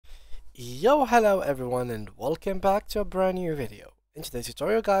Yo, hello everyone and welcome back to a brand new video. In today's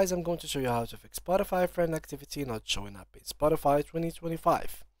tutorial guys, I'm going to show you how to fix Spotify friend activity not showing up in Spotify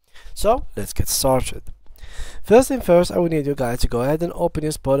 2025. So let's get started. First thing first, I will need you guys to go ahead and open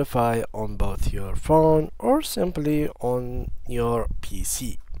your Spotify on both your phone or simply on your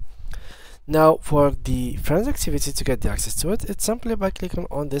PC. Now for the friends activity, to get the access to it, it's simply by clicking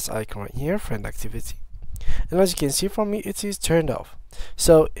on this icon right here, friend activity. And as you can see from me, it is turned off.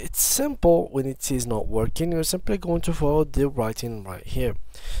 So it's simple. When it is not working, you're simply going to follow the writing right here.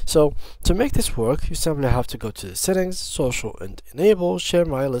 So to make this work, you simply have to go to the settings, social, and enable share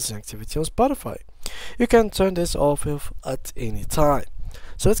my listening activity on Spotify. You can turn this off at any time.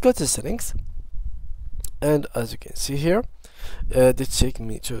 So let's go to settings, and as you can see here, they take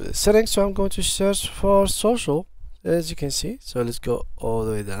me to the settings. So I'm going to search for social, as you can see. So let's go all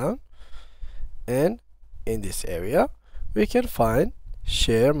the way down, and in this area we can find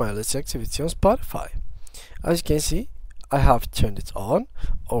share my listening activity on Spotify. As you can see, I have turned it on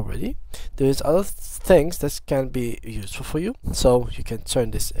already. There's other things that can be useful for you, so you can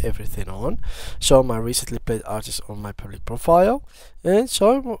turn everything on, show my recently played artists on my public profile, and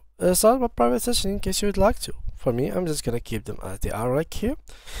show start my private session in case you would like to. For me, I'm just gonna keep them as they are right here.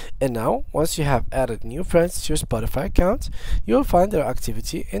 And now, once you have added new friends to your Spotify account, you will find their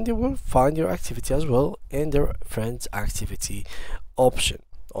activity, and you will find your activity as well in their friends activity option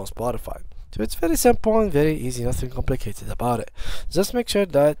on Spotify. So it's very simple and very easy, nothing complicated about it. Just make sure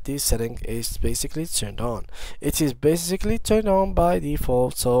that this setting is basically turned on. It is basically turned on by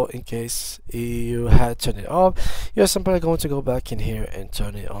default, so in case you had turned it off, you're simply going to go back in here and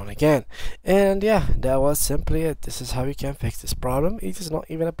turn it on again. And yeah, that was simply it. This is how you can fix this problem. It is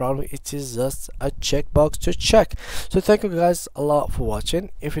not even a problem, it is just a checkbox to check. So thank you guys a lot for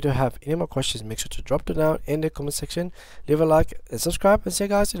watching. If you do have any more questions, make sure to drop them down in the comment section, leave a like and subscribe, and see you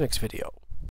guys in the next video.